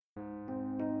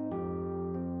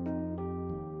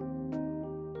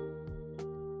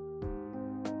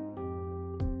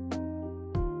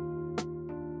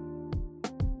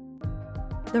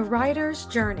The writer's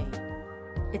journey.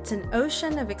 It's an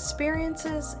ocean of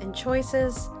experiences and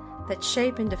choices that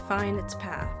shape and define its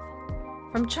path.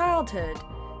 From childhood,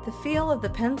 the feel of the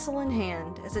pencil in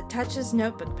hand as it touches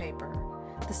notebook paper,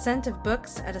 the scent of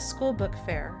books at a school book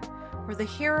fair, or the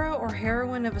hero or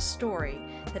heroine of a story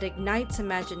that ignites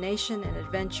imagination and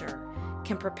adventure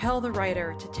can propel the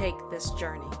writer to take this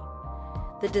journey.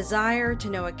 The desire to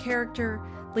know a character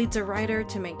leads a writer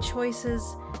to make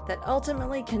choices that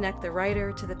ultimately connect the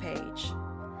writer to the page.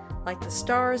 Like the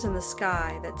stars in the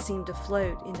sky that seem to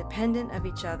float independent of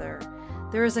each other,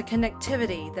 there is a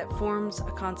connectivity that forms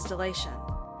a constellation.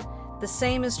 The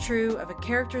same is true of a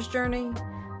character's journey,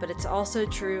 but it's also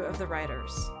true of the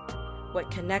writer's.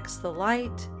 What connects the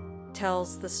light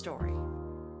tells the story.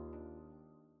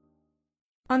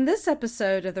 On this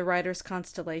episode of The Writer's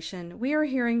Constellation, we are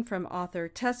hearing from author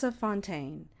Tessa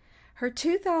Fontaine. Her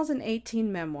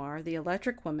 2018 memoir, The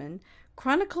Electric Woman,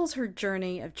 chronicles her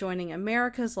journey of joining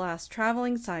America's last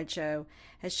traveling sideshow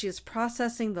as she is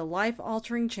processing the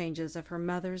life-altering changes of her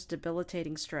mother's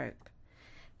debilitating stroke.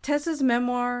 Tessa's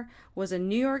memoir was a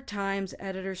New York Times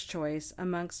Editor's Choice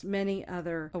amongst many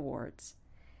other awards.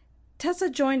 Tessa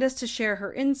joined us to share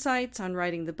her insights on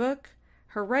writing the book,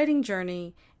 her writing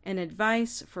journey, and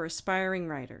advice for aspiring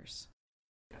writers.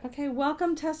 Okay,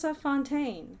 welcome Tessa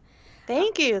Fontaine.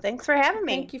 Thank you. Thanks for having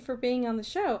me. Thank you for being on the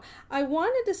show. I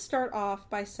wanted to start off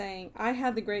by saying I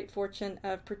had the great fortune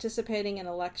of participating in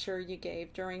a lecture you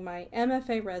gave during my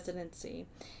MFA residency,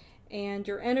 and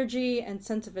your energy and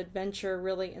sense of adventure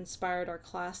really inspired our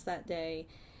class that day.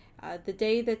 The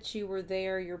day that you were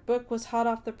there, your book was hot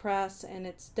off the press, and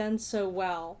it's done so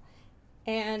well.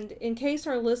 And in case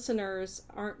our listeners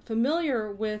aren't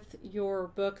familiar with your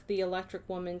book, The Electric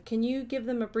Woman, can you give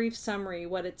them a brief summary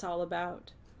what it's all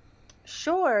about?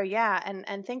 Sure, yeah,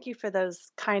 and thank you for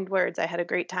those kind words. I had a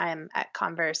great time at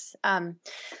Converse.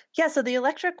 So The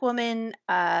Electric Woman,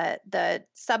 the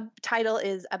subtitle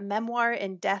is A Memoir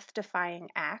in Death-Defying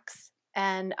Acts.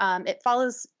 And it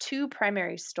follows two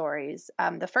primary stories.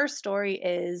 The first story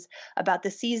is about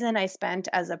the season I spent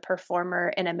as a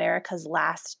performer in America's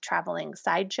last traveling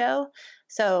sideshow.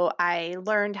 So I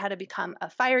learned how to become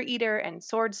a fire eater and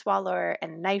sword swallower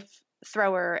and knife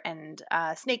thrower and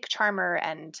snake charmer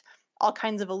and all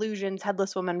kinds of illusions,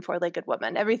 headless woman, four-legged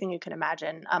woman, everything you can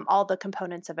imagine, all the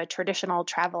components of a traditional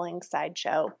traveling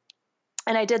sideshow.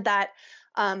 And I did that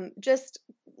just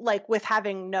like with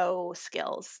having no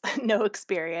skills, no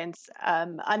experience,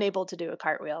 unable to do a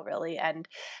cartwheel really, and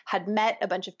had met a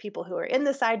bunch of people who were in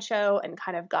the sideshow and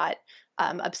kind of got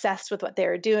obsessed with what they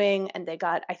were doing. And they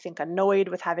got, I think, annoyed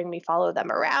with having me follow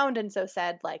them around. And so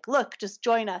said, like, look, just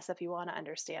join us if you want to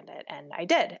understand it. And I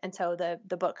did. And so the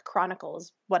book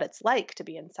chronicles what it's like to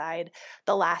be inside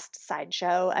the last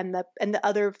sideshow and the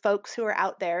other folks who are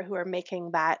out there who are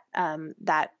making that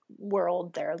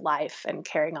world their life and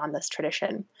carrying on this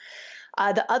tradition.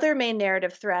 The other main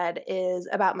narrative thread is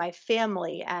about my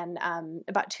family. And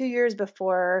about 2 years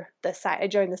before I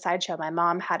joined the sideshow, my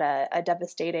mom had a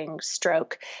devastating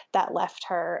stroke that left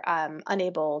her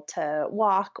unable to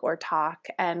walk or talk.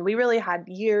 And we really had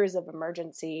years of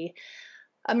emergencies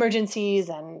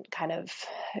and kind of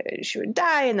she would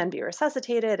die and then be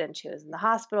resuscitated, and she was in the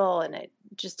hospital, and it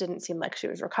just didn't seem like she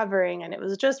was recovering. And it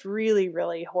was just really,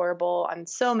 really horrible on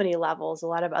so many levels. A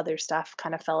lot of other stuff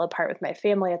kind of fell apart with my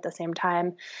family at the same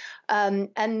time.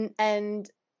 And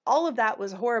all of that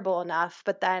was horrible enough.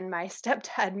 But then my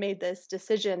stepdad made this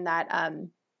decision that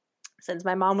since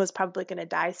my mom was probably going to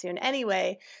die soon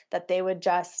anyway, that they would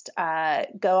just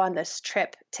go on this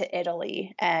trip to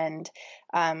Italy. And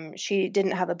she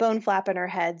didn't have a bone flap in her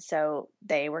head, so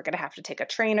they were going to have to take a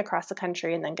train across the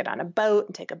country and then get on a boat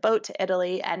and take a boat to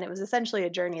Italy. And it was essentially a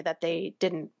journey that they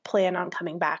didn't plan on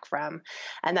coming back from,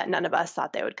 and that none of us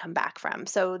thought they would come back from.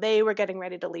 So they were getting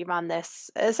ready to leave on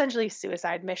this essentially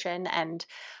suicide mission. And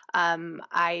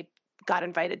I got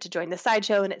invited to join the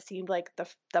sideshow, and it seemed like the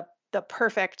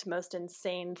perfect, most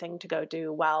insane thing to go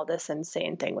do while this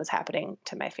insane thing was happening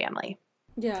to my family.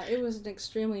 Yeah, it was an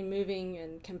extremely moving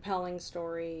and compelling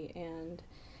story, and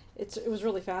it was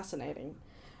really fascinating.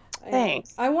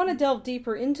 Thanks. And I want to delve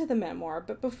deeper into the memoir,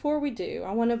 but before we do,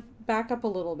 I want to back up a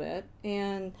little bit.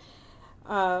 And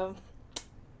the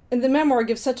memoir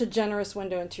gives such a generous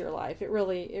window into your life. It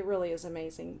really is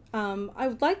amazing.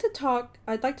 I'd like to talk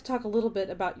a little bit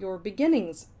about your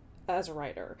beginnings as a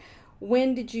writer.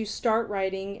 When did you start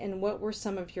writing, and what were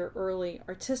some of your early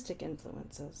artistic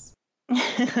influences?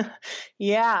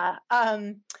 Yeah.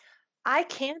 I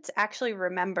can't actually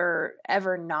remember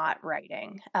ever not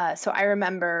writing. So I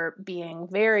remember being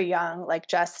very young, like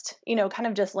just, kind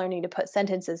of just learning to put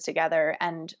sentences together.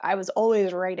 And I was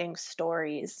always writing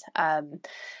stories.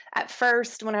 At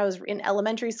first, when I was in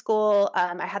elementary school,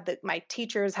 I had my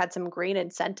teachers had some great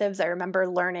incentives. I remember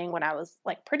learning when I was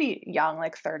like pretty young,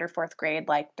 like third or fourth grade,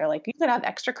 like they're like, you can have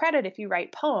extra credit if you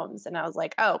write poems. And I was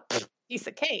like, oh, piece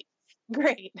of cake.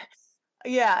 Great.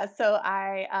 Yeah. So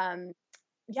I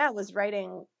was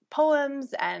writing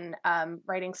poems and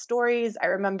writing stories. I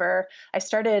remember I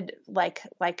started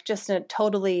like just a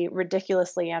totally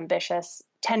ridiculously ambitious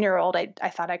 10-year-old. I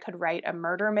thought I could write a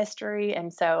murder mystery.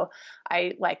 And so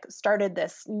I like started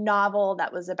this novel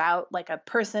that was about like a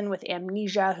person with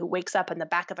amnesia who wakes up in the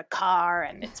back of a car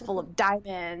and it's full of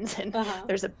diamonds and Uh-huh.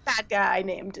 there's a bad guy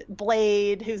named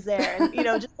Blade who's there. And,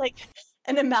 just like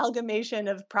an amalgamation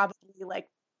of probably like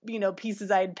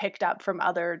pieces I had picked up from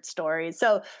other stories.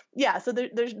 So yeah, so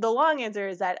there's the long answer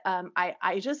is that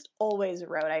I just always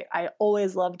wrote. I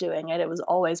always loved doing it. It was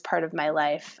always part of my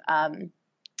life.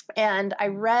 And I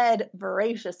read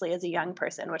voraciously as a young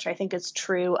person, which I think is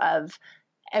true of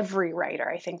every writer.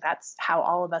 I think that's how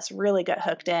all of us really get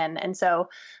hooked in. And so,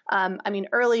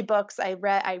 early books I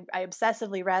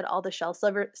obsessively read all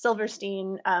the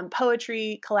Silverstein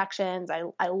poetry collections.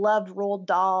 I loved Roald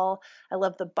Dahl. I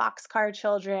loved the Boxcar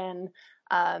Children.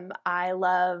 I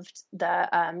loved the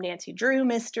Nancy Drew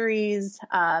mysteries.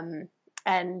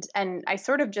 And I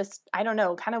sort of just, I don't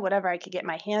know, kind of whatever I could get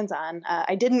my hands on.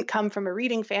 I didn't come from a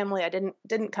reading family. I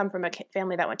didn't come from a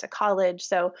family that went to college,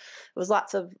 so it was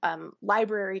lots of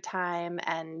library time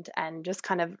and just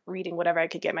kind of reading whatever I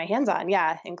could get my hands on.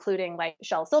 Yeah, including like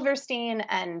Shel Silverstein,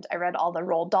 and I read all the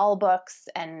Roald Dahl books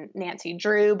and Nancy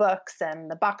Drew books and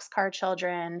the Boxcar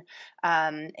Children,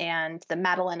 and the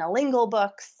Madeline L'Engle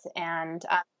books, and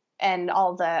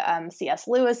all the C.S.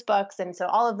 Lewis books. And so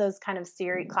all of those kind of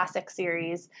classic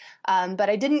series. But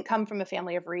I didn't come from a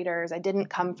family of readers. I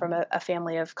didn't come from a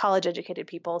family of college educated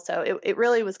people. So it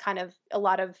really was kind of a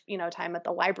lot of, time at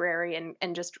the library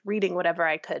and just reading whatever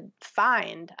I could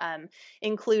find,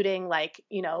 including like,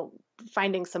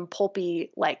 finding some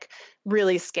pulpy, like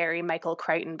really scary Michael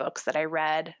Crichton books that I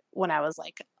read when I was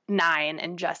like 9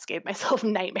 and just gave myself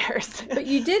nightmares. But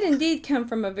you did indeed come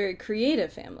from a very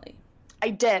creative family. I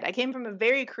did. I came from a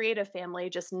very creative family,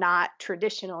 just not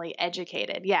traditionally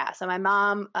educated. Yeah. So my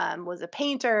mom was a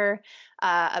painter,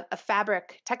 a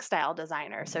fabric textile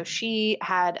designer. So she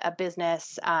had a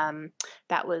business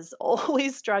that was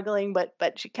always struggling,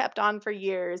 but she kept on for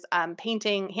years, hand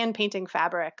painting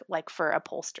fabric like for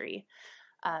upholstery.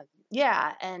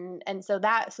 Yeah, and so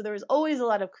there was always a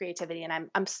lot of creativity, and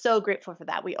I'm so grateful for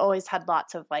that. We always had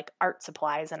lots of like art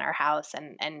supplies in our house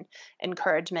and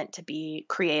encouragement to be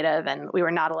creative, and we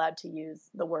were not allowed to use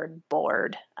the word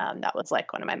bored. That was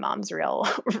like one of my mom's real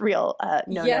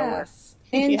no-no Yes. words.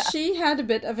 And Yeah. she had a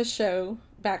bit of a show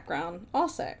background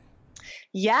also.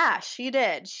 Yeah, she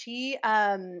did. She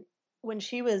when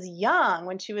she was young,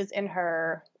 when she was in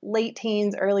her late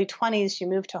teens, early 20s, she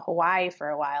moved to Hawaii for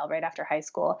a while right after high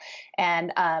school,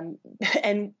 and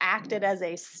and acted as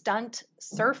a stunt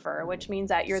surfer, which means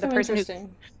that you're So the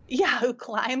person who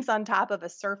climbs on top of a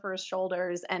surfer's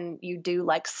shoulders and you do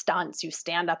like stunts. You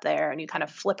stand up there and you kind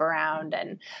of flip around,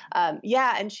 and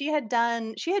and she had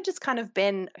just kind of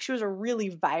been, she was a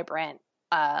really vibrant,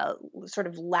 sort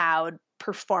of loud,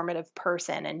 performative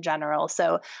person in general.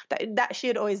 So that she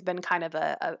had always been kind of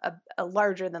a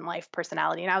larger than life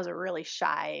personality, and I was a really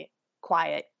shy,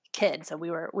 quiet kid. So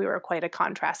we were quite a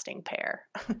contrasting pair.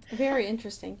 Very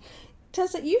interesting.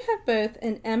 Tessa, you have both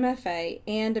an MFA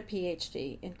and a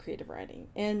PhD in creative writing,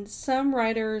 and some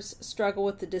writers struggle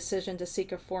with the decision to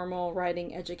seek a formal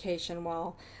writing education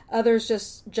while others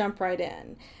just jump right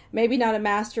in. Maybe not a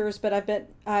master's, but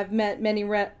I've met many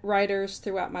writers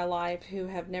throughout my life who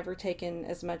have never taken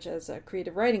as much as a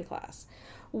creative writing class.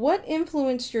 What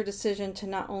influenced your decision to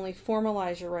not only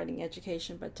formalize your writing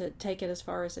education, but to take it as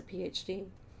far as a PhD?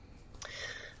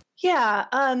 Yeah.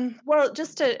 Well,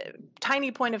 just a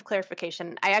tiny point of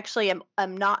clarification. I actually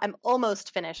I'm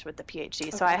almost finished with the PhD.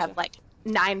 Oh, So I gotcha. have like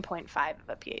 9.5 of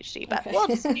a PhD, but Okay. we'll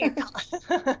just see.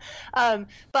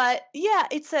 But yeah,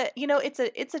 it's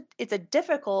a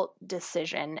difficult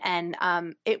decision. And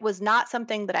it was not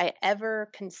something that I ever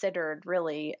considered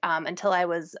really until I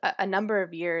was a number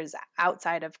of years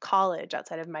outside of college,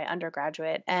 outside of my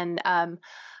undergraduate. And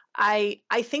I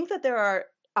think that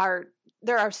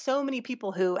there are so many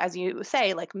people who, as you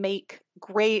say, like make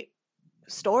great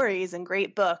stories and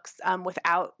great books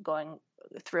without going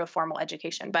through a formal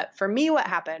education. But for me, what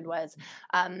happened was,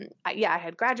 I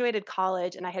had graduated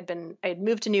college and I had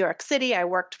moved to New York City. I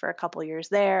worked for a couple years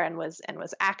there and was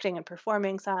acting and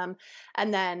performing some,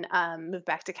 and then moved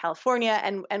back to California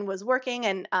and was working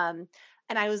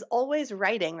and I was always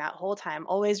writing that whole time,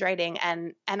 always writing.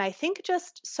 And I think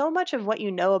just so much of what you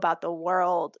know about the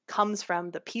world comes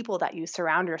from the people that you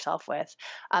surround yourself with.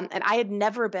 And I had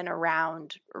never been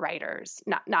around writers,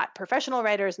 not professional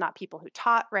writers, not people who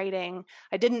taught writing.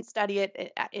 I didn't study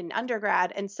it in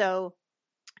undergrad. And so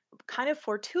kind of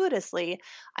fortuitously,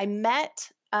 I met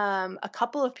a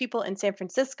couple of people in San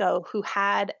Francisco who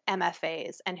had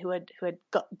MFAs and who had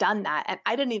done that, and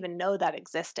I didn't even know that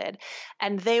existed.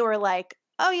 And they were like,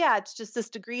 "Oh yeah, it's just this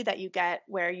degree that you get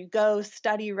where you go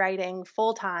study writing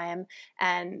full time,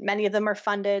 and many of them are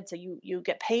funded, so you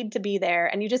get paid to be there,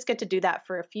 and you just get to do that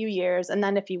for a few years, and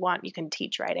then if you want, you can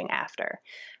teach writing after."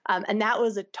 And that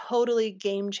was a totally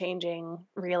game-changing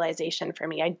realization for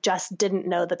me. I just didn't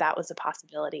know that that was a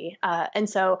possibility. And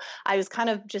so I was kind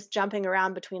of just jumping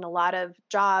around between a lot of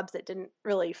jobs that didn't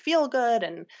really feel good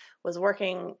and was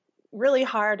working really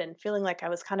hard and feeling like I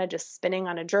was kind of just spinning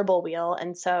on a gerbil wheel.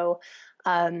 And so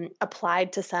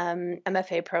applied to some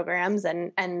MFA programs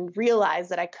and realized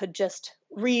that I could just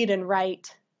read and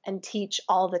write and teach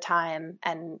all the time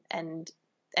and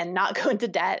not go into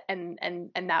debt and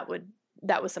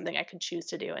that was something I could choose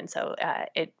to do. And so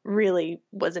it really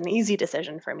was an easy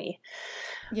decision for me.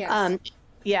 Yes.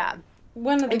 Yeah.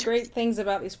 One of the great things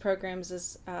about these programs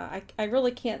is I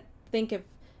really can't think of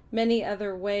many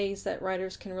other ways that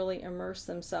writers can really immerse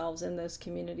themselves in those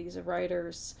communities of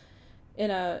writers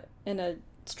in a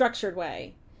structured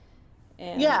way.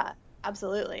 And yeah,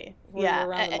 absolutely. We're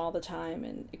around them all the time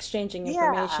and exchanging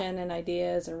information and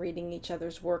ideas and reading each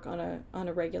other's work on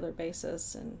a regular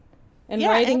basis and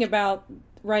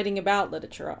writing about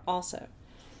literature also.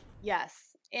 Yes.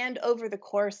 And over the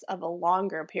course of a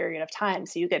longer period of time.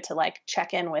 So you get to like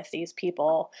check in with these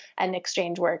people and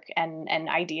exchange work and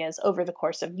ideas over the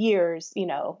course of years,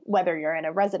 whether you're in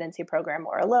a residency program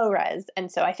or a low res. And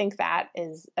so I think that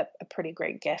is a pretty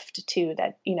great gift too,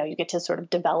 that, you get to sort of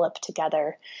develop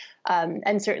together.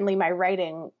 And certainly my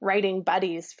writing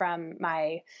buddies from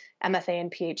my MFA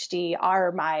and PhD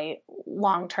are my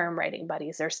long-term writing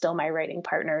buddies. They're still my writing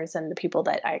partners and the people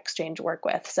that I exchange work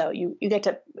with. So you get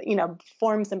to,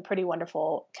 form some pretty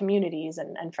wonderful communities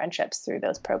and friendships through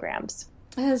those programs.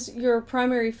 Has your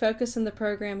primary focus in the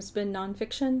programs been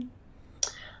nonfiction?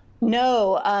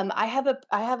 No, I have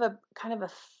a kind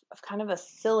of a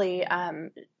silly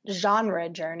genre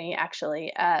journey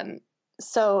actually.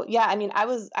 So yeah, I mean, I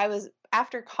was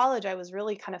after college, I was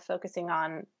really kind of focusing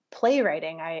on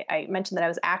playwriting. I mentioned that I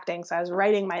was acting, so I was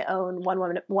writing my own one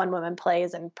woman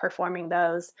plays and performing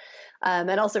those, and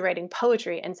also writing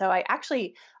poetry. And so I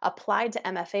actually applied to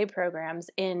MFA programs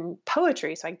in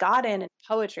poetry. So I got in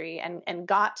poetry and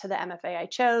got to the MFA I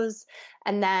chose.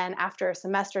 And then after a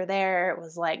semester there, it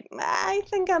was like, I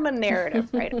think I'm a narrative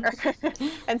writer.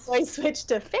 And so I switched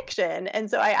to fiction. And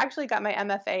so I actually got my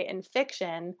MFA in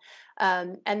fiction.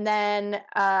 And then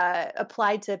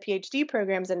applied to PhD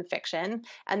programs in fiction,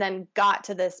 and then got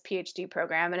to this PhD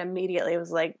program and immediately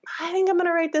was like, I think I'm going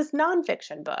to write this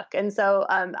nonfiction book. And so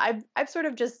I've sort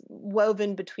of just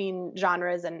woven between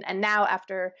genres, and now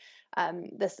after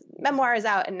this memoir is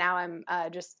out, and now I'm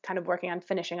just kind of working on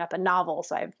finishing up a novel.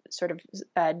 So I've sort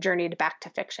of journeyed back to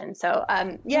fiction. So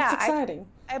That's exciting.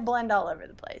 I blend all over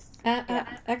the place.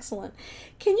 Excellent.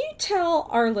 Can you tell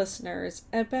our listeners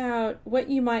about what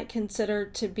you might consider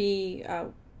to be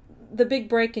the big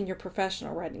break in your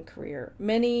professional writing career?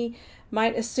 Many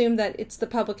might assume that it's the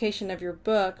publication of your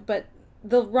book, but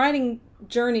the writing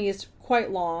journey is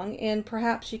quite long, and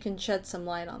perhaps you can shed some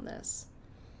light on this.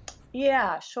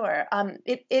 Yeah, sure.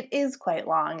 It is quite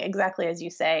long, exactly as you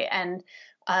say. And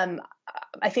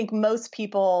I think most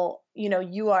people,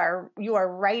 you are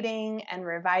writing and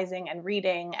revising and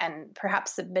reading and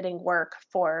perhaps submitting work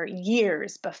for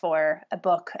years before a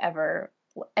book ever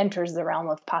enters the realm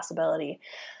of possibility.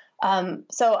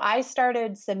 So I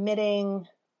started submitting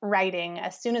writing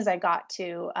as soon as I got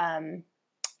to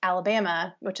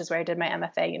Alabama, which is where I did my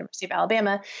MFA, University of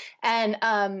Alabama.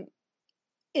 And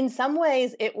in some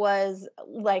ways, it was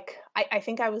like, I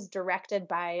think I was directed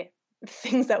by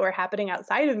things that were happening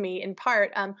outside of me in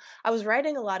part. I was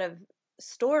writing a lot of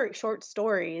short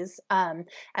stories and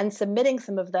submitting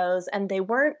some of those, and they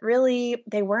weren't,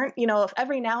 if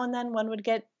every now and then one would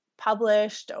get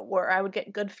published or I would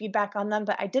get good feedback on them,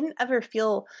 but I didn't ever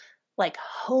feel like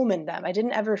home in them. I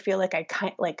didn't ever feel like I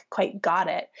quite got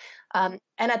it. And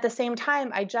at the same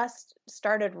time, I just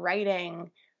started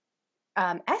writing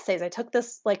essays. I took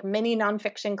this like mini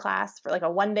nonfiction class for like a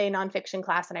 1-day nonfiction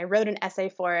class, and I wrote an essay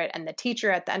for it. And the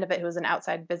teacher at the end of it, who was an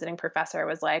outside visiting professor,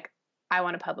 was like, I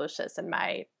want to publish this in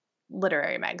my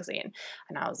literary magazine.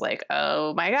 And I was like,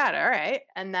 oh my God, all right.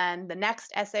 And then the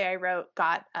next essay I wrote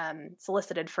got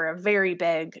solicited for a very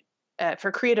big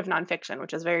for Creative Nonfiction,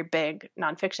 which is a very big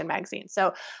nonfiction magazine.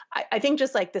 So I think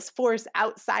just like this force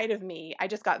outside of me, I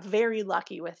just got very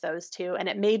lucky with those two, and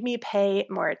it made me pay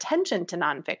more attention to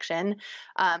nonfiction.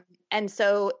 And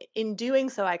so in doing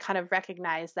so, I kind of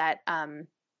recognized that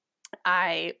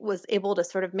I was able to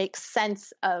sort of make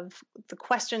sense of the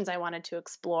questions I wanted to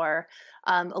explore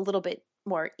a little bit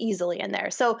more easily in there.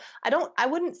 So I don't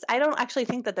actually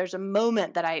think that there's a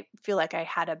moment that I feel like I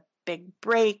had a big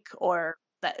break, or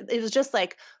that it was just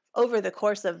like over the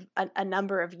course of a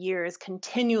number of years,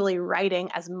 continually writing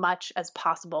as much as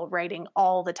possible, writing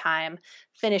all the time,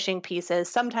 finishing pieces,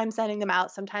 sometimes sending them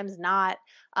out, sometimes not,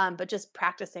 but just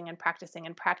practicing and practicing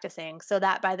and practicing, so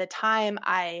that by the time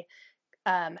I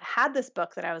had this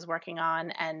book that I was working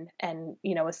on and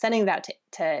was sending that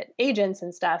to agents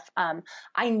and stuff,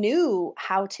 I knew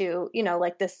how to,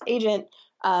 like this agent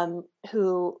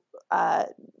who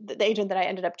the agent that I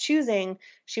ended up choosing,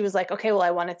 she was like, okay, well,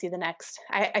 I want to see the next.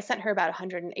 I sent her about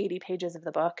 180 pages of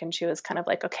the book, and she was kind of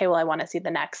like, okay, well, I want to see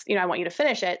the next. I want you to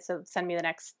finish it, so send me the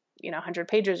next 100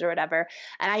 pages or whatever.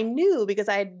 And I knew, because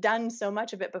I had done so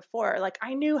much of it before, like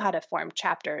I knew how to form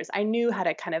chapters. I knew how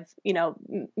to kind of,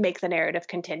 make the narrative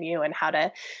continue and how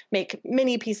to make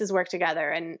many pieces work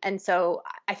together. And so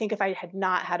I think if I had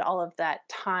not had all of that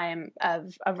time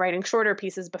of writing shorter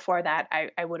pieces before that,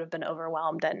 I would have been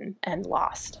overwhelmed and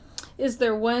lost. Is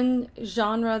there one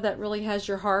genre that really has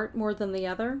your heart more than the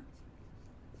other?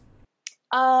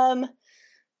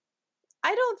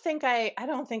 I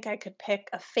don't think I could pick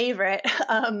a favorite.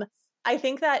 I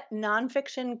think that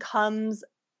nonfiction comes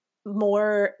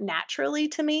more naturally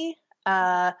to me.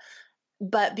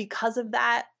 But because of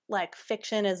that, like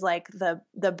fiction is like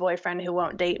the boyfriend who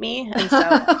won't date me. And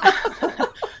so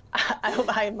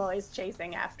I'm always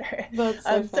chasing after. That's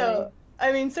so funny. So,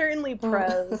 I mean, certainly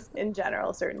prose in general,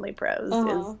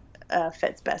 is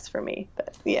fits best for me,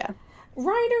 but yeah.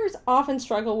 Writers often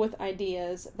struggle with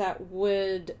ideas that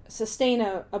would sustain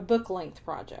a book-length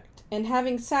project. And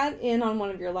having sat in on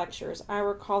one of your lectures, I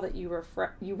recall that you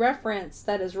referenced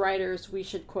that as writers we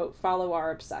should, quote, follow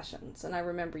our obsessions. And I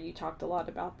remember you talked a lot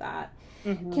about that.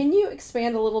 Mm-hmm. Can you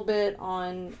expand a little bit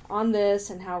on this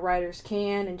and how writers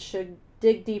can and should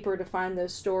dig deeper to find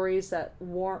those stories that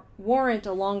warrant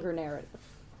a longer narrative?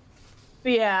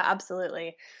 Yeah,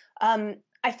 absolutely.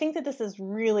 I think that this is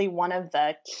really one of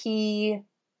the key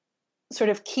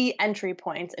entry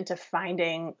points into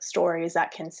finding stories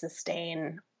that can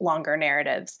sustain longer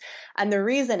narratives. And the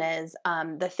reason is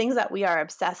the things that we are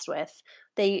obsessed with,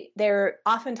 they're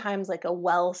oftentimes like a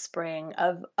wellspring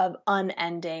of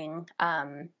unending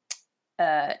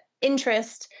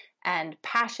interest and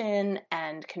passion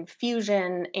and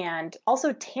confusion and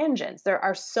also tangents. There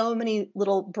are so many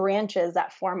little branches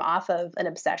that form off of an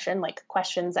obsession, like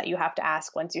questions that you have to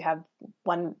ask once you have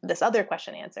this other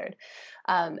question answered.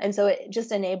 And so it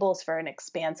just enables for an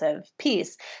expansive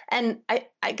piece. And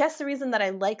I guess the reason that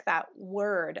I like that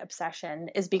word obsession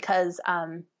is because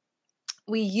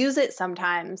we use it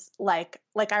sometimes like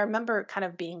I remember kind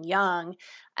of being young,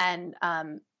 and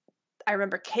I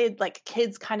remember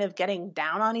kids kind of getting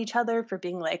down on each other for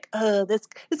being like, oh, this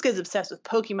kid's obsessed with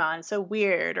Pokemon. It's so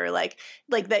weird. Or like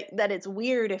that it's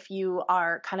weird if you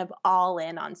are kind of all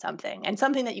in on something, and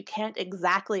something that you can't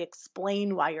exactly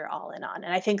explain why you're all in on.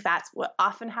 And I think that's what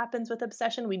often happens with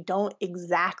obsession. We don't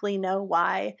exactly know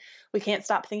why we can't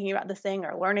stop thinking about this thing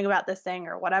or learning about this thing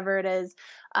or whatever it is.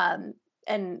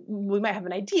 And we might have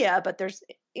an idea, but there's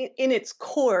in its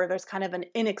core, there's kind of an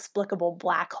inexplicable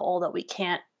black hole that we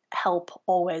can't help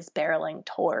always barreling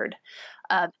toward.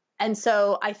 And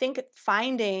so I think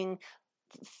finding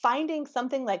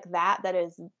something like that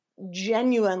is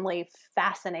genuinely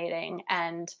fascinating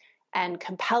and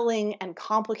compelling and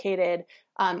complicated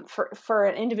for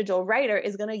an individual writer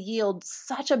is going to yield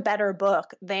such a better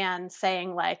book than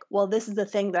saying like, well, this is the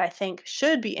thing that I think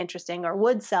should be interesting or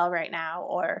would sell right now,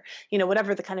 or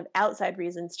whatever the kind of outside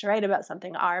reasons to write about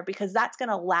something are, because that's going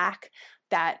to lack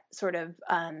that sort of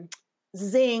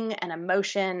zing and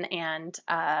emotion and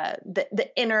the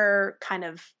inner kind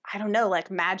of, I don't know,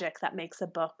 like magic that makes a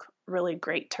book really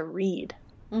great to read.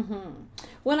 Mm-hmm.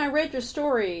 When I read your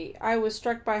story, I was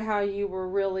struck by how you were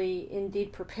really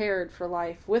indeed prepared for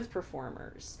life with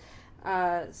performers.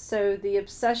 So the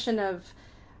obsession of,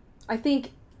 I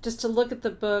think, just to look at the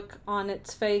book on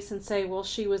its face and say, well,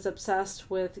 she was obsessed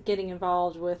with getting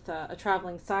involved with a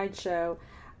traveling sideshow,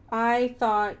 I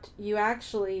thought you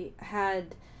actually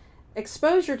had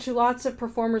exposure to lots of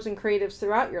performers and creatives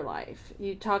throughout your life.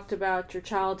 You talked about your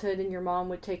childhood and your mom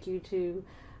would take you to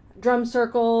drum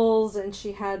circles, and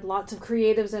she had lots of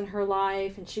creatives in her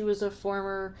life, and she was a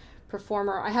former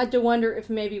performer. I had to wonder if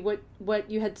maybe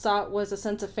what you had sought was a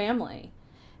sense of family.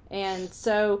 And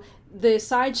so the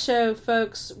sideshow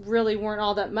folks really weren't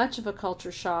all that much of a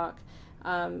culture shock.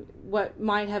 What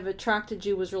might have attracted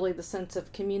you was really the sense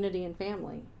of community and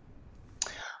family.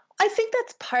 I think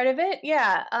that's part of it.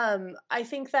 Yeah. I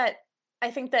think that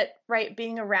right,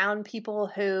 being around people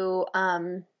who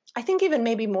I think even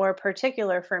maybe more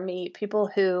particular for me, people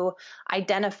who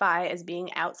identify as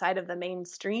being outside of the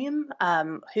mainstream,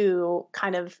 who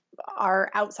kind of are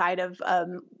outside of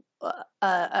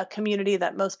a community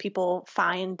that most people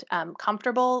find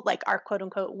comfortable, like are quote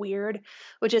unquote weird,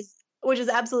 which is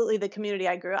absolutely the community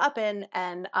I grew up in,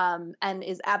 and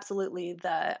is absolutely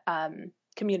the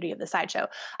community of the sideshow.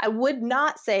 I would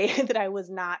not say that I was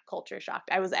not culture shocked.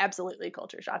 I was absolutely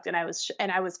culture shocked, and I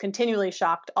was continually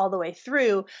shocked all the way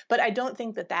through. But I don't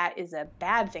think that that is a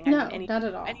bad thing. No, not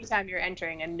at all. Anytime you're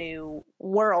entering a new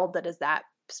world that is that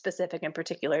specific in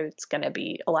particular, it's going to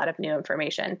be a lot of new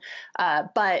information.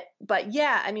 But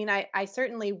yeah, I mean, I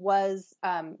certainly was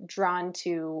drawn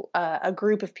to a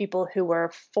group of people who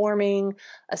were forming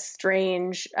a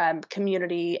strange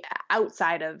community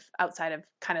outside of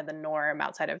kind of the norm,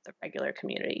 outside of the regular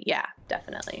community. Yeah,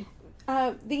 definitely.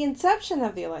 The inception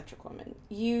of the Electric Woman,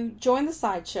 you joined the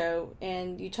sideshow,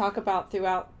 and you talk about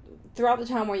throughout the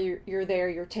time where you're there,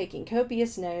 you're taking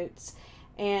copious notes.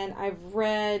 And I've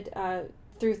read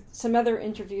through some other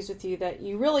interviews with you that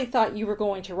you really thought you were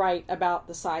going to write about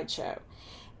the sideshow.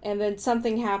 And then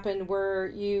something happened where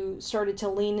you started to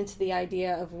lean into the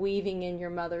idea of weaving in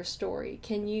your mother's story.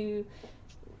 Can you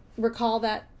recall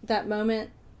that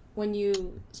moment when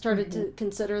you started to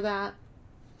consider that?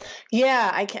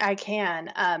 Yeah, I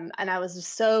can. And I was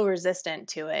so resistant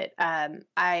to it.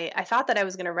 I thought that I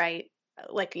was going to write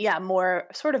more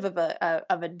sort of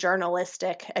a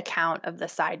journalistic account of the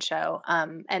sideshow,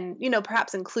 and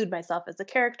perhaps include myself as a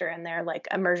character in there, like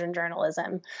immersion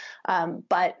journalism,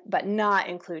 but not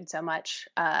include so much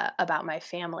about my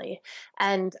family.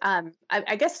 And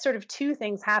I guess sort of two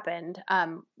things happened.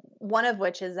 One of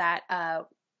which is that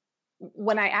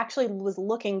when I actually was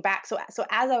looking back, so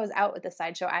as I was out with the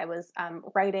sideshow, I was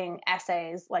writing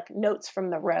essays, like notes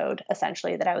from the road,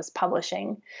 essentially, that I was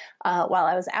publishing while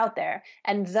I was out there.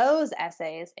 And those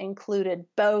essays included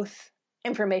both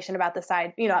information about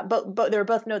the they were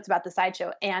both notes about the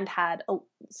sideshow, and had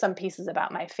some pieces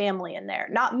about my family in there.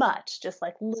 Not much, just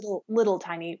like little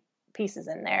tiny pieces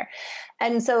in there.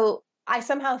 And so I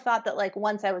somehow thought that, like,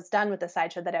 once I was done with the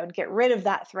sideshow, that I would get rid of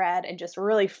that thread and just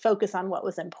really focus on what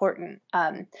was important.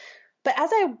 But as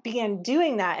I began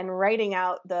doing that and writing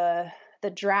out the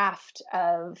draft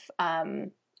of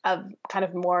kind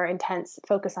of more intense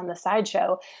focus on the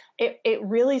sideshow, it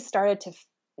really started to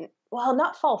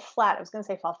not fall flat. I was going to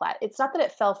say fall flat. It's not that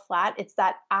it fell flat. It's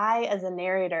that I, as a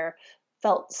narrator,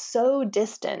 felt so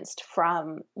distanced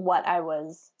from what I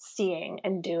was seeing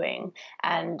and doing.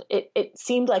 And it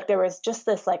seemed like there was just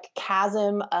this like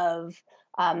chasm of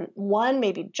one,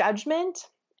 maybe judgment,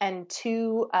 and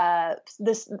two, I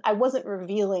wasn't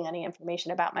revealing any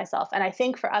information about myself. And I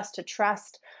think for us to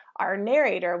trust our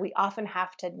narrator, we often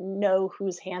have to know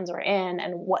whose hands we're in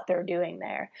and what they're doing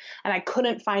there. And I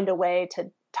couldn't find a way to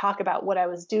talk about what I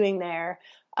was doing there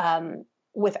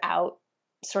without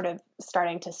sort of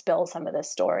starting to spill some of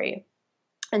this story.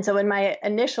 And so in my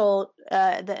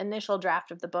the initial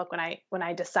draft of the book, when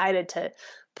I decided to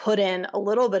put in a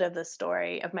little bit of the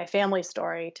story of my family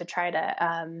story to try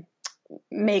to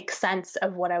make sense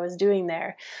of what I was doing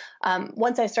there,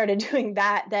 once I started doing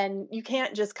that, then you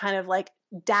can't just kind of like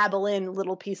dabble in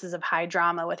little pieces of high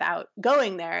drama without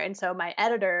going there. And so my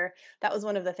editor, that was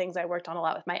one of the things I worked on a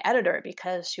lot with my editor,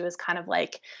 because she was kind of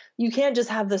like, you can't just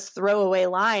have this throwaway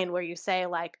line where you say,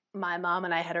 like, my mom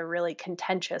and I had a really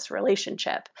contentious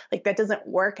relationship. Like, that doesn't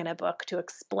work in a book to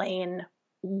explain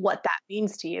what that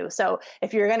means to you. So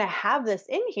if you're going to have this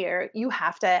in here, you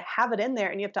have to have it in there,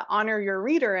 and you have to honor your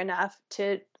reader enough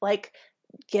to, like,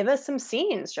 give us some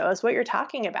scenes, show us what you're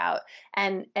talking about.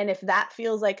 And if that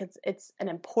feels like it's an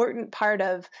important part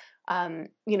of,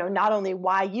 not only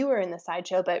why you were in the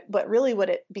sideshow, but really what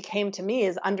it became to me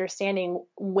is understanding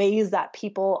ways that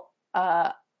people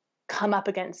come up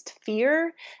against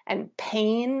fear and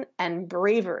pain and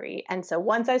bravery. And so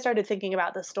once I started thinking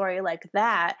about the story like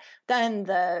that, then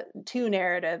the two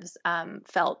narratives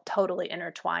felt totally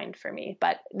intertwined for me.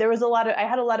 But I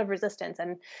had a lot of resistance.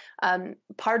 And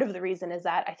part of the reason is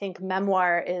that I think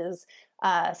memoir is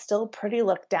still pretty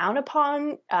looked down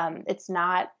upon. It's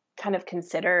not kind of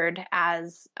considered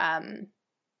as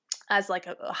like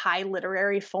a high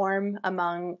literary form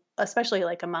especially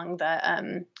like among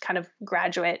the kind of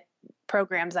graduate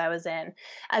programs I was in.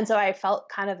 And so I felt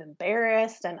kind of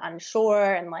embarrassed and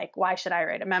unsure and like, why should I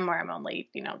write a memoir? I'm only,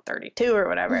 32 or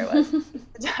whatever I was at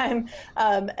the time.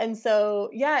 And so,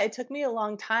 yeah, it took me a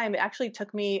long time. It actually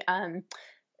took me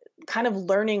kind of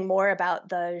learning more about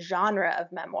the genre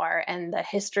of memoir and the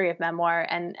history of memoir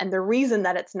and the reason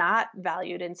that it's not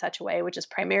valued in such a way, which is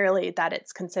primarily that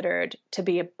it's considered to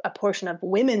be a portion of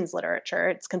women's literature.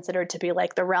 It's considered to be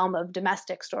like the realm of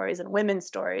domestic stories and women's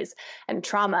stories and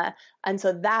trauma. And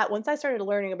so that once I started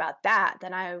learning about that,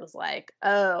 then I was like,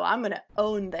 oh, I'm going to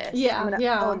own this. Yeah, I'm going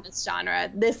to own this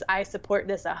genre. I support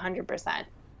this 100%.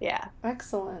 Yeah.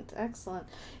 Excellent.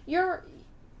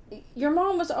 Your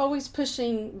mom was always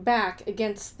pushing back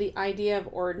against the idea of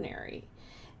ordinary.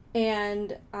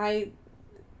 And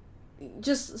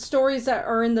stories that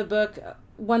are in the book,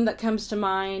 one that comes to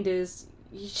mind is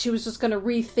she was just going to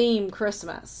re-theme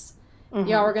Christmas. Mm-hmm.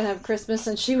 Yeah, we're going to have Christmas,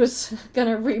 and she was going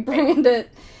to rebrand it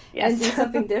and do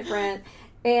something different.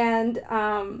 And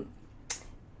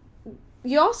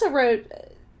you also wrote,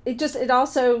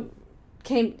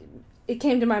 it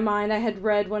came to my mind, I had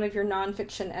read one of your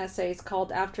nonfiction essays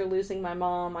called After Losing My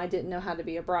Mom, I Didn't Know How to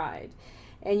Be a Bride.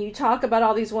 And you talk about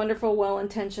all these wonderful,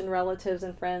 well-intentioned relatives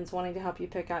and friends wanting to help you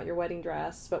pick out your wedding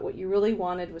dress, but what you really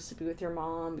wanted was to be with your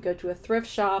mom, go to a thrift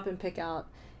shop and pick out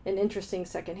an interesting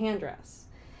secondhand dress.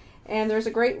 And there's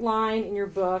a great line in your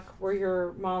book where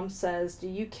your mom says, "Do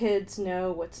you kids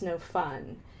know what's no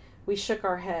fun?" We shook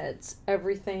our heads.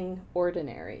 Everything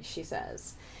ordinary, she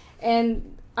says.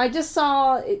 And I just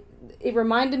saw, it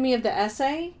reminded me of the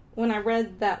essay when I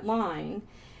read that line.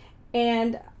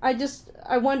 And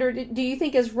I wondered, do you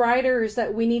think as writers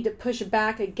that we need to push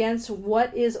back against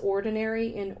what is ordinary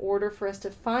in order for us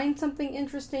to find something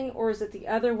interesting? Or is it the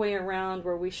other way around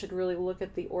where we should really look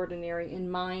at the ordinary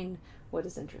and mine what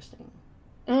is interesting?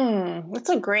 That's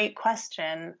a great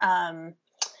question.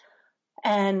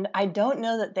 And I don't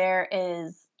know that there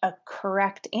is a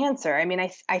correct answer. I mean,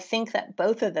 I think that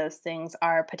both of those things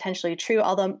are potentially true,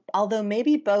 although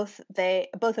maybe both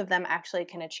of them actually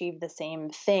can achieve the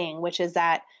same thing, which is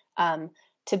that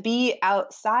to be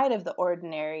outside of the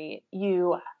ordinary,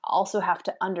 you also have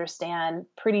to understand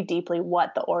pretty deeply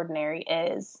what the ordinary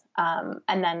is,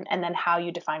 and then how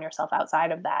you define yourself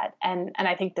outside of that. And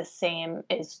I think the same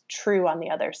is true on the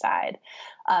other side.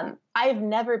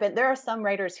 There are some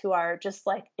writers who are just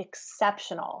like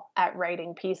exceptional at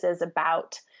writing pieces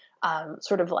about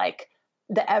sort of like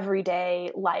the everyday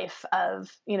life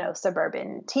of,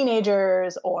 suburban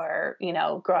teenagers or,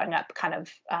 growing up kind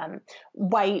of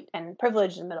white and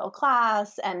privileged and middle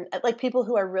class, and like people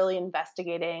who are really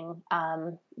investigating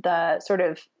the sort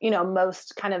of,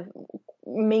 most kind of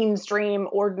mainstream,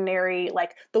 ordinary,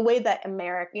 like the way that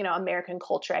American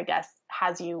culture, I guess,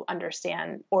 has you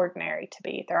understand ordinary to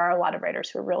be. There are a lot of writers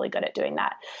who are really good at doing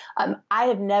that. I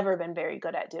have never been very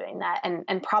good at doing that.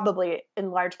 And probably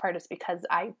in large part is because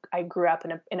I grew up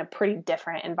in a pretty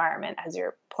different environment, as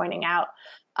you're pointing out.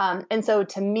 And so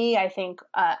to me, I think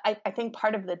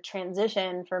part of the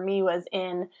transition for me was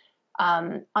in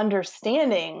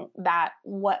understanding that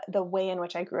what the way in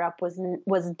which I grew up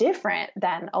was different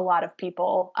than a lot of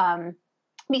people.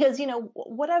 Because,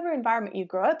 whatever environment you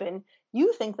grow up in,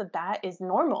 you think that is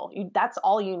normal. That's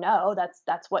all you know.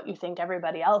 That's what you think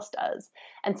everybody else does.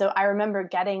 And so I remember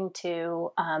getting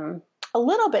to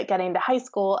high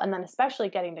school and then especially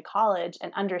getting to college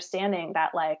and understanding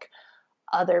that like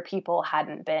other people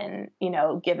hadn't been,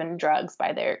 given drugs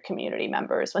by their community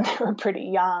members when they were pretty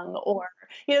young, or,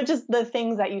 just the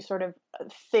things that you sort of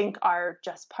think are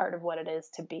just part of what it is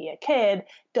to be a kid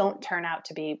don't turn out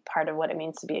to be part of what it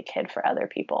means to be a kid for other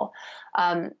people.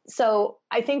 So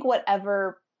I think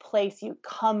whatever place you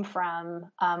come from,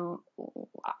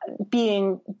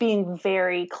 being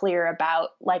very clear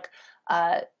about like,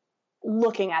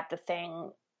 looking at the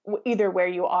thing either where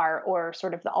you are or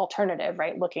sort of the alternative,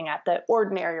 right? Looking at the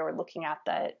ordinary or looking at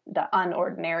the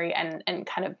unordinary and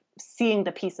kind of seeing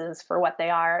the pieces for what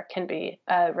they are can be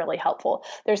really helpful.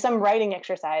 There's some writing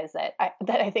exercise that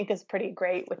I think is pretty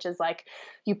great, which is like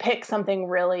you pick something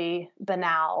really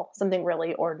banal, something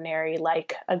really ordinary,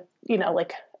 like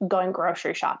like going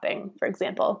grocery shopping, for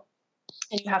example.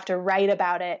 and you have to write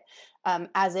about it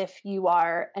as if you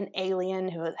are an alien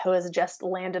who has just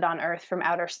landed on Earth from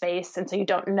outer space. And so you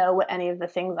don't know what any of the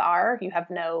things are. You have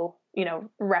no,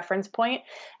 reference point.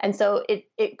 And so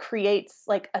it creates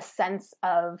like a sense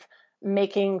of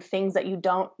making things that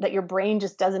your brain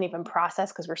just doesn't even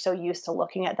process because we're so used to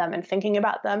looking at them and thinking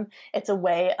about them. It's a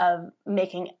way of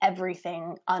making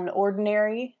everything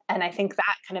unordinary. And I think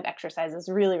that kind of exercise is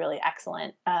really, really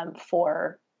excellent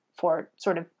for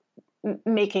sort of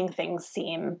making things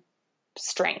seem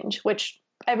strange, which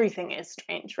everything is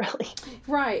strange, really.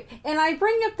 Right. And I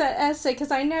bring up that essay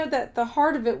because I know that the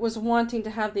heart of it was wanting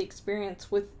to have the experience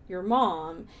with your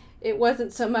mom. It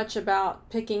wasn't so much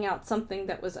about picking out something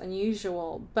that was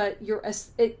unusual, but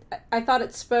I thought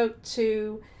it spoke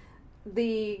to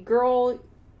the girl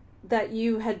that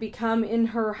you had become in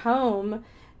her home.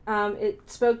 It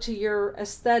spoke to your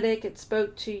aesthetic. It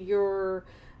spoke to your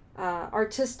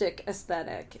artistic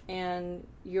aesthetic and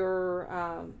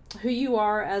your who you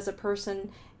are as a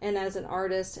person and as an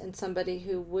artist, and somebody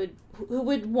who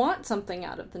would want something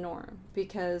out of the norm,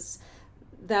 because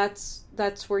that's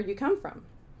where you come from.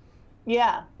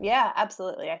 Yeah,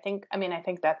 absolutely. I think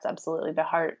that's absolutely the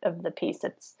heart of the piece.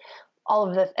 It's all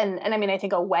of the, and I mean, I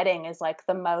think a wedding is like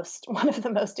one of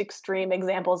the most extreme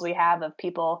examples we have of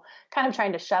people kind of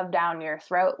trying to shove down your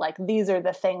throat. Like, these are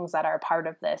the things that are part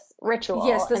of this ritual.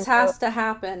 Yes, this has to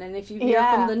happen. And if you veer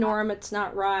from the norm, it's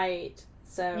not right.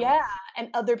 So yeah, and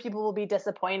other people will be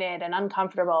disappointed and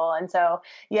uncomfortable. And so,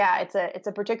 yeah, it's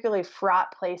a particularly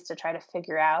fraught place to try to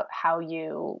figure out how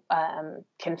you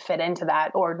can fit into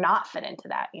that or not fit into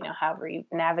that, however you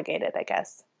navigate it, I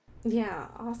guess. Yeah,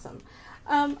 awesome.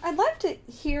 I'd like to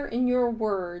hear in your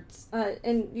words,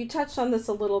 and you touched on this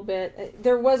a little bit,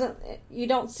 you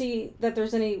don't see that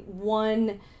there's any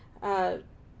one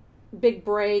big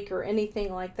break or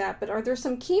anything like that, but are there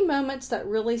some key moments that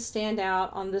really stand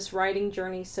out on this writing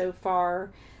journey so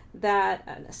far that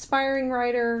an aspiring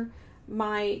writer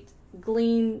might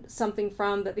glean something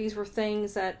from, that these were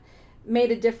things that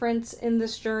made a difference in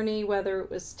this journey, whether it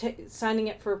was signing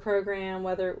up for a program,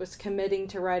 whether it was committing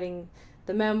to writing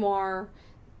the memoir,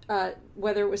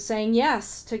 whether it was saying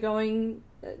yes to going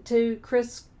to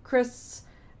Chris'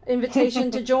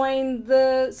 invitation to join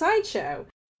the sideshow?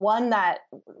 One that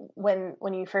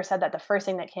when you first said that, the first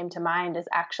thing that came to mind is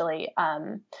actually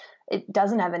it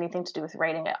doesn't have anything to do with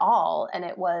writing at all. And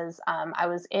it was I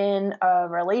was in a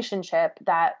relationship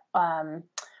that it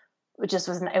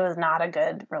was not a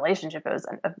good relationship. It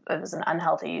was an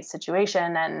unhealthy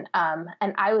situation, and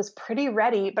I was pretty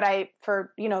ready, but I,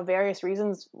 for various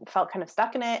reasons, felt kind of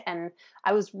stuck in it, and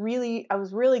I was really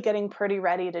getting pretty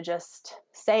ready to just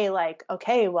say, like,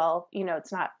 okay, well,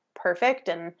 it's not perfect,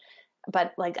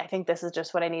 but like, I think this is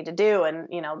just what I need to do, and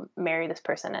marry this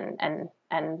person and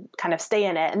kind of stay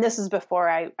in it. And this is before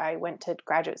I went to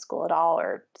graduate school at all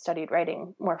or studied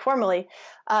writing more formally,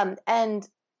 and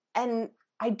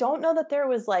I don't know that there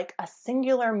was like a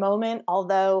singular moment,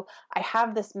 although I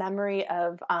have this memory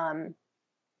of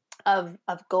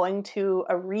going to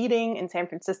a reading in San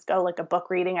Francisco, like a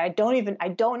book reading. I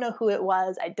don't know who it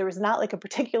was. There was not like a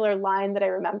particular line that I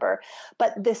remember,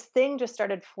 but this thing just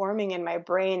started forming in my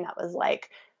brain that was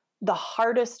like, the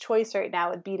hardest choice right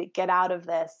now would be to get out of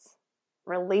this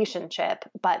relationship,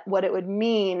 but what it would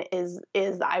mean is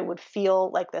I would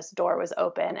feel like this door was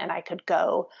open and I could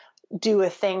go do a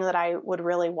thing that I would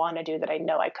really want to do that I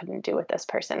know I couldn't do with this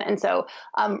person. And so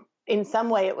in some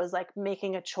way it was like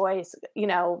making a choice,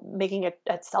 making a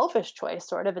selfish choice,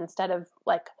 sort of, instead of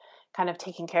like kind of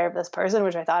taking care of this person,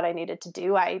 which I thought I needed to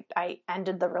do. I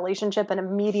ended the relationship and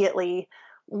immediately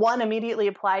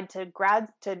applied to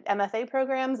MFA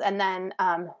programs, and then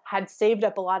had saved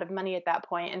up a lot of money at that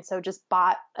point. And so just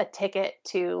bought a ticket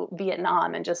to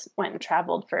Vietnam and just went and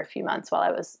traveled for a few months while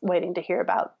I was waiting to hear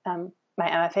about my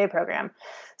MFA program.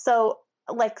 So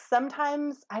like,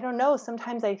 sometimes, I don't know,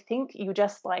 sometimes I think you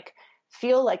just like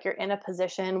feel like you're in a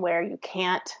position where you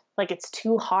can't, like, it's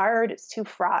too hard, it's too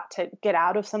fraught to get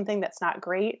out of something that's not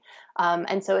great.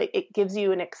 And so it gives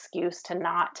you an excuse to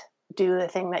not do the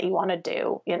thing that you want to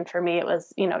do. And for me, it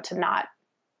was, to not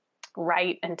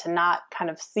write and to not kind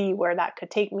of see where that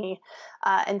could take me.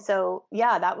 And so,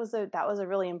 yeah, that was a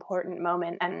really important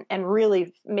moment, and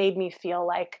really made me feel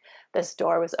like this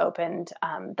door was opened,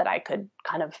 that I could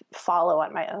kind of follow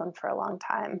on my own for a long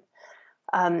time.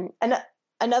 And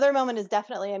another moment is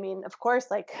definitely, I mean, of course,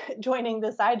 like joining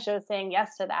the sideshow, saying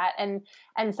yes to that, and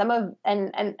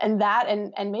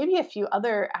maybe a few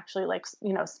other actually, like,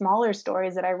 smaller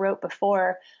stories that I wrote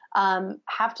before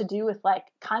have to do with like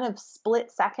kind of split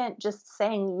second just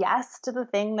saying yes to the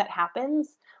thing that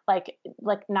happens.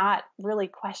 like not really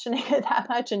questioning it that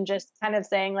much and just kind of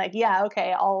saying like, yeah,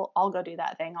 okay, I'll go do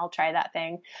that thing. I'll try that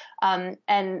thing.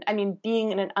 And I mean,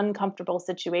 being in an uncomfortable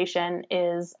situation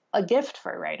is a gift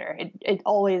for a writer. It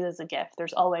always is a gift.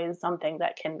 There's always something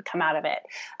that can come out of it,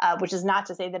 which is not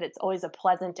to say that it's always a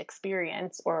pleasant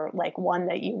experience or like one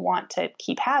that you want to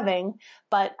keep having,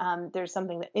 but there's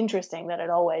something that interesting that it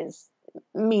always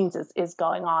means is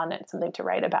going on and something to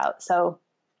write about. So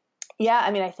yeah,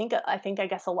 I mean, I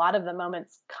guess a lot of the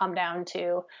moments come down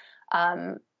to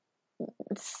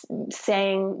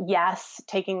saying yes,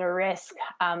 taking a risk,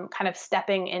 kind of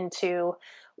stepping into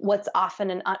what's often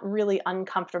an really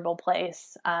uncomfortable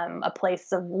place, a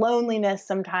place of loneliness,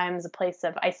 sometimes a place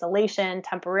of isolation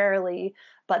temporarily,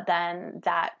 but then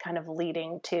that kind of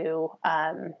leading to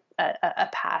a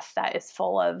path that is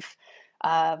full of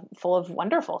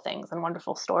wonderful things and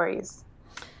wonderful stories.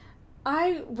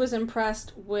 I was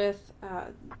impressed with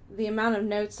the amount of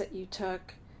notes that you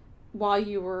took while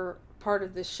you were part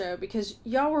of this show, because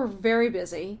y'all were very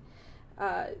busy.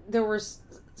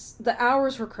 The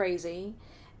hours were crazy,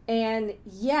 and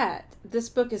yet this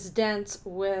book is dense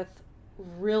with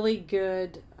really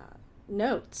good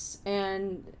notes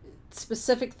and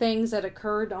specific things that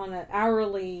occurred on an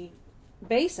hourly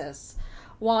basis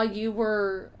while you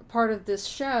were part of this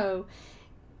show.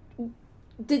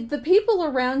 Did the people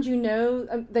around you know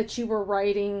that you were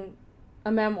writing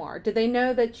a memoir? Did they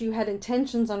know that you had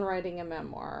intentions on writing a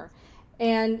memoir?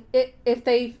 And if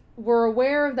they were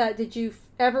aware of that, did you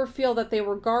ever feel that they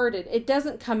were guarded? It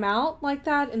doesn't come out like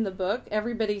that in the book.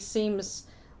 Everybody seems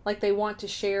like they want to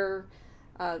share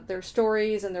their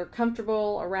stories and they're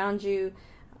comfortable around you.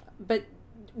 But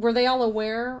were they all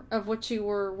aware of what you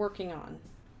were working on?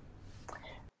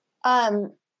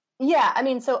 Yeah, I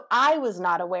mean, so I was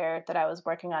not aware that I was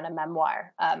working on a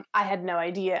memoir. I had no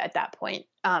idea at that point.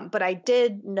 But I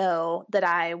did know that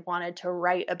I wanted to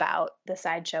write about the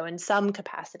sideshow in some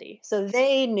capacity. So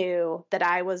they knew that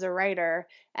I was a writer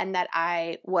and that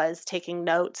I was taking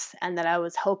notes and that I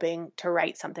was hoping to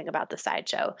write something about the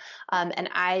sideshow. And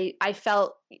I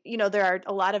felt, there are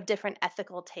a lot of different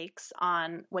ethical takes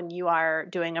on when you are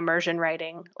doing immersion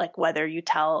writing, like whether you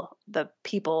tell the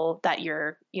people that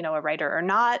you're, a writer or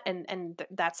not. And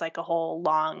that's like a whole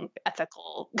long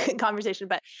ethical conversation.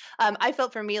 But I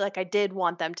felt for me like I did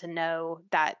want them to know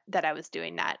that I was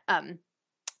doing that.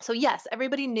 So yes,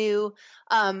 everybody knew.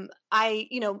 I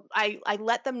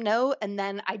let them know, and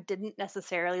then I didn't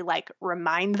necessarily like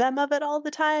remind them of it all the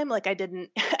time. Like I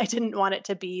didn't want it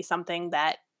to be something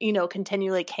that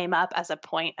continually came up as a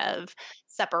point of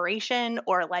separation,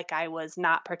 or like I was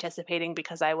not participating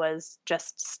because I was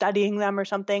just studying them or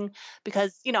something,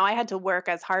 because I had to work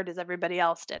as hard as everybody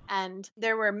else did. And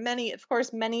there were many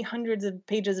hundreds of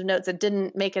pages of notes that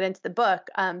didn't make it into the book.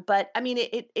 But I mean,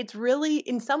 it's really,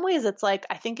 in some ways, it's like,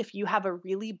 I think if you have a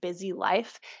really busy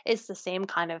life, it's the same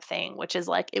kind of thing, which is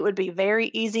like, it would be very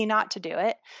easy not to do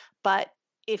it. But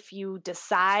if you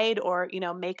decide or,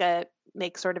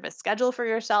 make sort of a schedule for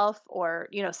yourself, or,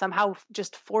 somehow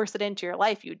just force it into your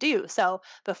life, you do. So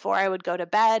before I would go to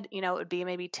bed, it would be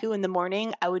maybe 2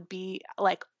 a.m. I would be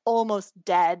like almost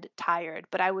dead tired,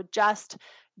 but I would just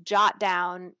jot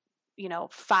down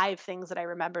 5 things that I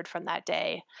remembered from that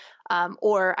day.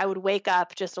 Or I would wake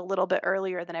up just a little bit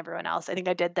earlier than everyone else. I think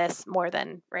I did this more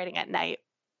than writing at night.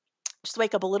 Just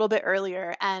wake up a little bit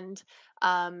earlier and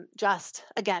just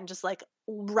like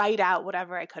write out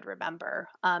whatever I could remember.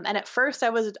 And at first I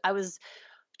was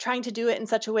trying to do it in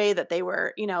such a way that they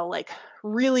were, like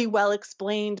really well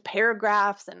explained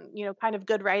paragraphs and, kind of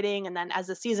good writing. And then as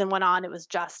the season went on, it was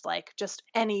just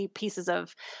any pieces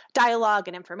of dialogue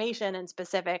and information and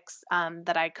specifics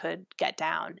that I could get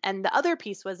down. And the other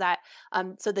piece was that,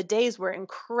 so the days were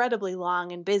incredibly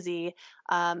long and busy,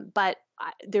 but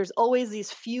there's always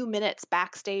these few minutes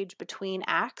backstage between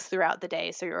acts throughout the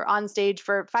day. So you're on stage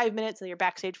for 5 minutes and you're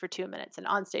backstage for 2 minutes, and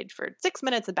on stage for 6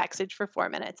 minutes and backstage for 4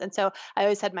 minutes. And so I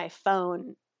always had my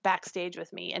phone backstage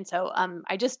with me. And so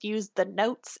I just used the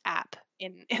notes app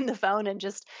in the phone and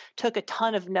just took a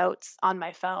ton of notes on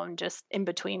my phone, just in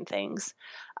between things.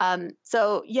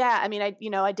 So yeah, I mean,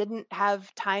 I didn't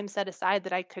have time set aside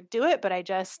that I could do it, but I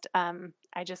just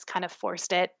kind of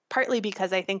forced it, partly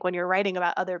because I think when you're writing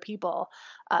about other people,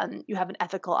 you have an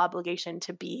ethical obligation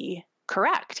to be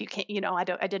correct. You can't,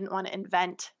 I didn't want to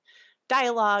invent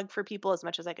dialogue for people as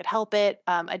much as I could help it.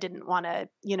 I didn't want to,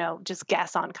 just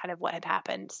guess on kind of what had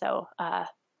happened. So,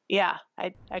 yeah,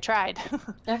 I tried.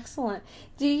 Excellent.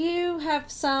 Do you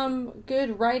have some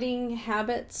good writing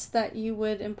habits that you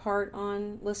would impart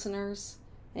on listeners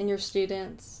and your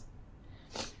students?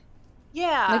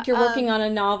 Yeah. Like you're working on a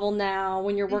novel now.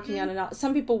 When you're working on Mhm. a novel,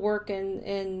 some people work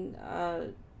in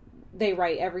they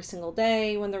write every single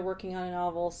day when they're working on a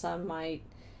novel. Some might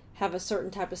have a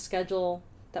certain type of schedule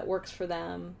that works for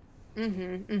them.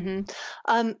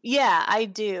 Yeah, I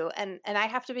do. And I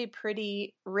have to be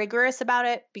pretty rigorous about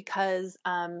it because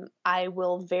I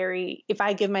will very if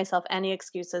I give myself any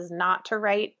excuses not to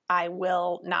write, I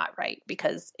will not write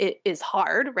because it is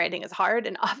hard. Writing is hard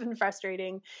and often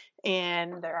frustrating,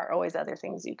 and there are always other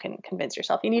things you can convince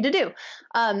yourself you need to do.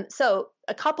 So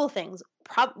a couple things.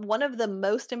 One of the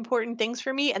most important things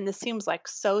for me, and this seems like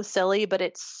so silly, but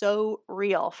it's so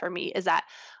real for me, is that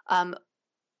um,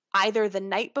 either the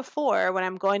night before when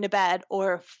I'm going to bed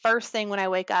or first thing when I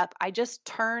wake up, I just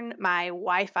turn my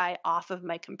Wi-Fi off of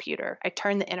my computer. I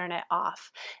turn the internet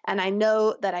off, and I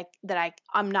know that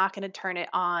I'm not going to turn it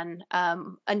on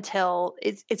until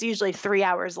it's usually 3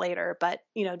 hours later. But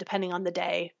depending on the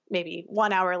day, maybe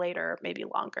 1 hour later, maybe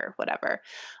longer, whatever.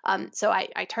 So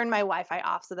I turn my Wi-Fi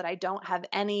off so that I don't have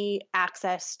any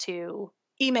access to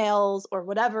emails or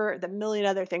whatever the million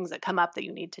other things that come up that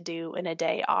you need to do in a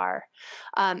day are.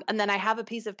 And then I have a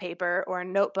piece of paper or a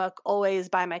notebook always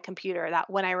by my computer that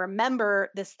when I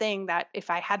remember this thing that if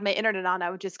I had my internet on,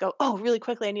 I would just go, oh, really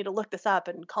quickly, I need to look this up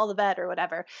and call the vet or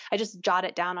whatever. I just jot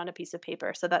it down on a piece of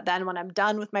paper so that then when I'm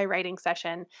done with my writing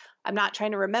session, I'm not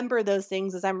trying to remember those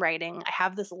things as I'm writing. I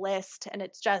have this list and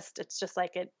it's just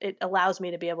like it allows me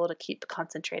to be able to keep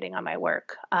concentrating on my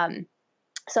work.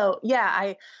 So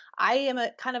yeah, I am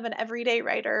a kind of an everyday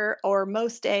writer, or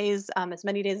most days, as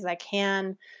many days as I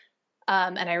can.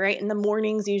 And I write in the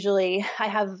mornings usually.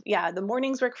 Yeah, the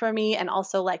mornings work for me, and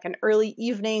also like an early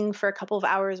evening for a couple of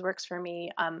hours works for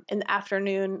me. In the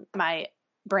afternoon, my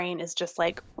brain is just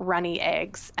like runny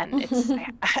eggs, and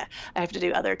I have to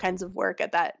do other kinds of work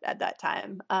at that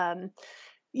time.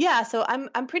 Yeah, so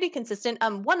I'm pretty consistent.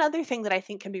 One other thing that I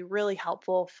think can be really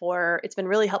helpful it's been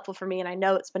really helpful for me, and I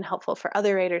know it's been helpful for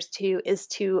other writers too, is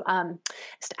to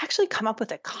actually come up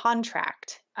with a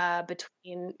contract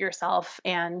between yourself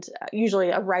and usually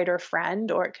a writer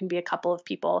friend, or it can be a couple of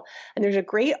people. And there's a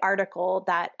great article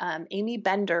that Amy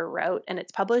Bender wrote, and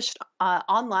it's published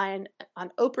online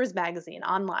on Oprah's magazine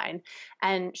online,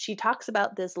 and she talks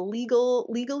about this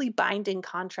legally binding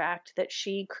contract that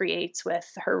she creates with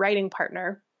her writing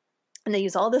partner, and they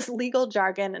use all this legal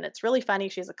jargon, and it's really funny.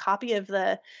 She has a copy of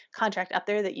the contract up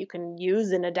there that you can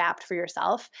use and adapt for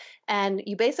yourself, and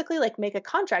you basically like make a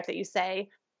contract that you say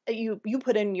you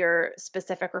put in your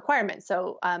specific requirements.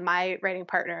 So my writing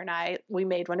partner and we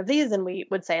made one of these, and we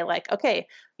would say like, okay,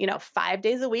 5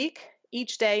 days a week,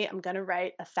 each day I'm going to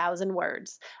write 1,000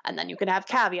 words. And then you can have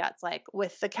caveats, like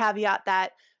with the caveat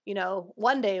that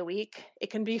one day a week, it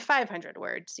can be 500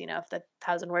 words, if the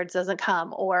 1,000 words doesn't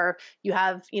come, or you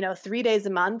have, 3 days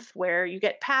a month where you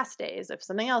get pass days if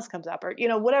something else comes up, or,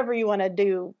 whatever you want to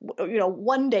do,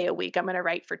 one day a week, I'm going to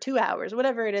write for 2 hours,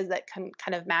 whatever it is that can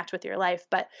kind of match with your life.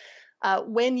 But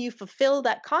when you fulfill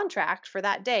that contract for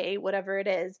that day, whatever it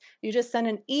is, you just send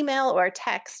an email or a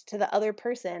text to the other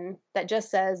person that just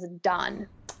says done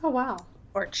Oh, wow.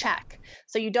 or check.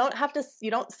 So you don't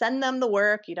send them the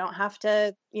work, you don't have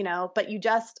to, but you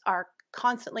just are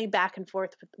constantly back and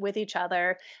forth with each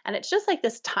other. And it's just like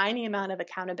this tiny amount of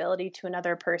accountability to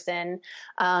another person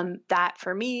that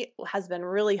for me has been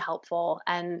really helpful,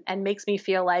 and makes me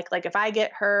feel like if I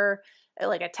get her,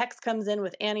 like a text comes in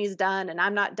with Annie's done and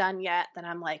I'm not done yet, then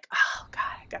I'm like, oh God,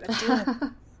 I gotta do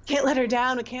it. Can't let her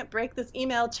down. We can't break this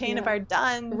email chain Yeah. of our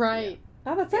done. Right.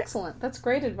 Oh, that's excellent. That's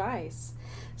great advice.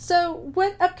 So,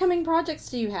 what upcoming projects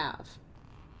do you have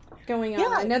going on? Yeah.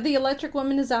 I know The Electric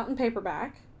Woman is out in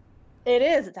paperback. It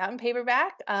is. It's out in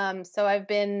paperback. So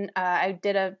I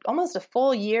did almost a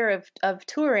full year of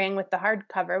touring with the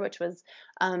hardcover, which was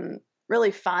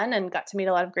really fun, and got to meet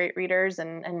a lot of great readers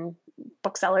and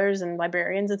booksellers and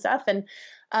librarians and stuff. And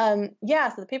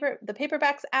yeah, so the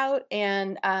paperback's out,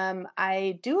 and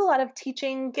I do a lot of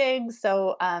teaching gigs.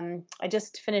 So I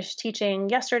just finished teaching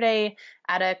yesterday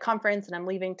at a conference, and I'm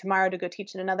leaving tomorrow to go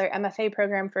teach in another MFA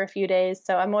program for a few days.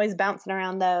 So I'm always bouncing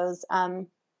around those.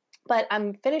 But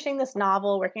I'm finishing this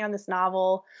novel, working on this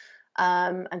novel.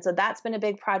 And so that's been a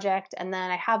big project. And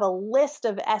then I have a list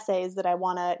of essays that I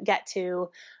want to get to,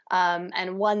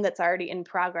 and one that's already in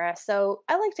progress. So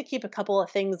I like to keep a couple of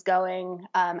things going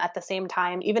at the same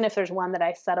time, even if there's one that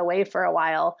I set away for a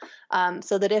while,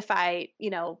 so that if I,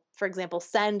 for example,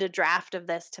 send a draft of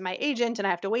this to my agent and I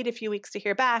have to wait a few weeks to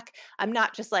hear back, I'm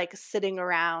not just like sitting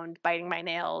around biting my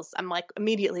nails. I'm like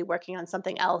immediately working on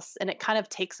something else, and it kind of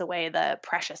takes away the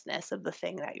preciousness of the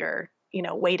thing that you're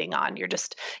waiting on. You're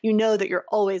just, that you're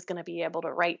always going to be able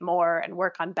to write more and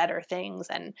work on better things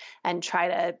and try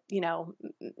to,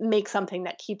 make something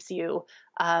that keeps you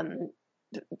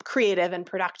creative and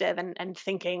productive and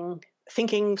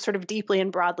thinking sort of deeply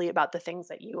and broadly about the things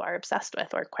that you are obsessed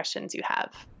with or questions you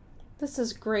have. This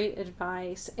is great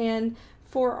advice. And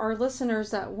for our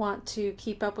listeners that want to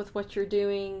keep up with what you're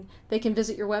doing, they can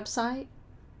visit your website?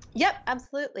 Yep,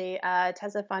 absolutely.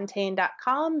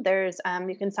 TessaFontaine.com. There's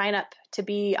you can sign up to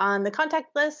be on the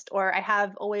contact list, or I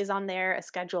have always on there a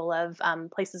schedule of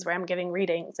places where I'm giving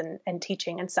readings and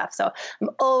teaching and stuff. So I'm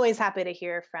always happy to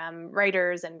hear from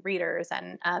writers and readers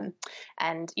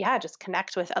and just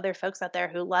connect with other folks out there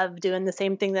who love doing the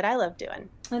same thing that I love doing.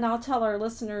 And I'll tell our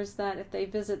listeners that if they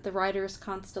visit the Writers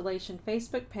Constellation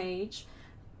Facebook page,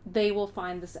 they will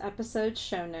find this episode's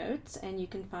show notes, and you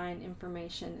can find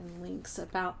information and links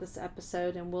about this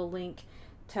episode, and we'll link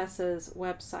Tessa's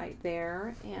website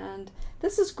there. And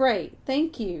this is great.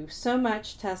 Thank you so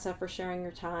much, Tessa, for sharing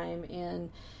your time and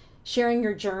sharing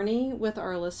your journey with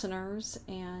our listeners.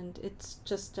 And it's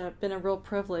just been a real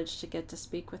privilege to get to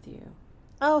speak with you.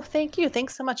 Oh, thank you.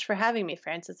 Thanks so much for having me,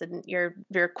 Frances. And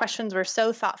your questions were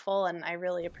so thoughtful, and I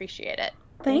really appreciate it.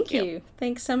 Thank you.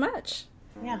 Thanks so much.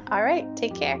 Yeah. All right.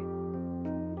 Take care.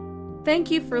 Thank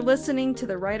you for listening to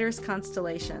The Writers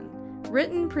Constellation.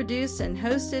 Written, produced, and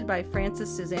hosted by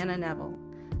Frances Susanna Neville.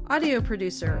 Audio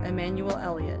producer, Emmanuel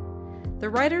Elliott. The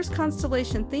Writers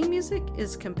Constellation theme music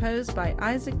is composed by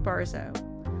Isaac Barzo.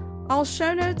 All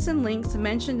show notes and links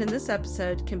mentioned in this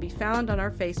episode can be found on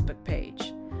our Facebook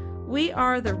page. We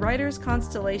are The Writers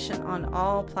Constellation on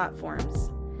all platforms.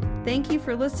 Thank you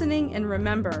for listening, and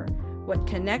remember, what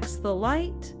connects the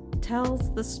light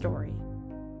tells the story.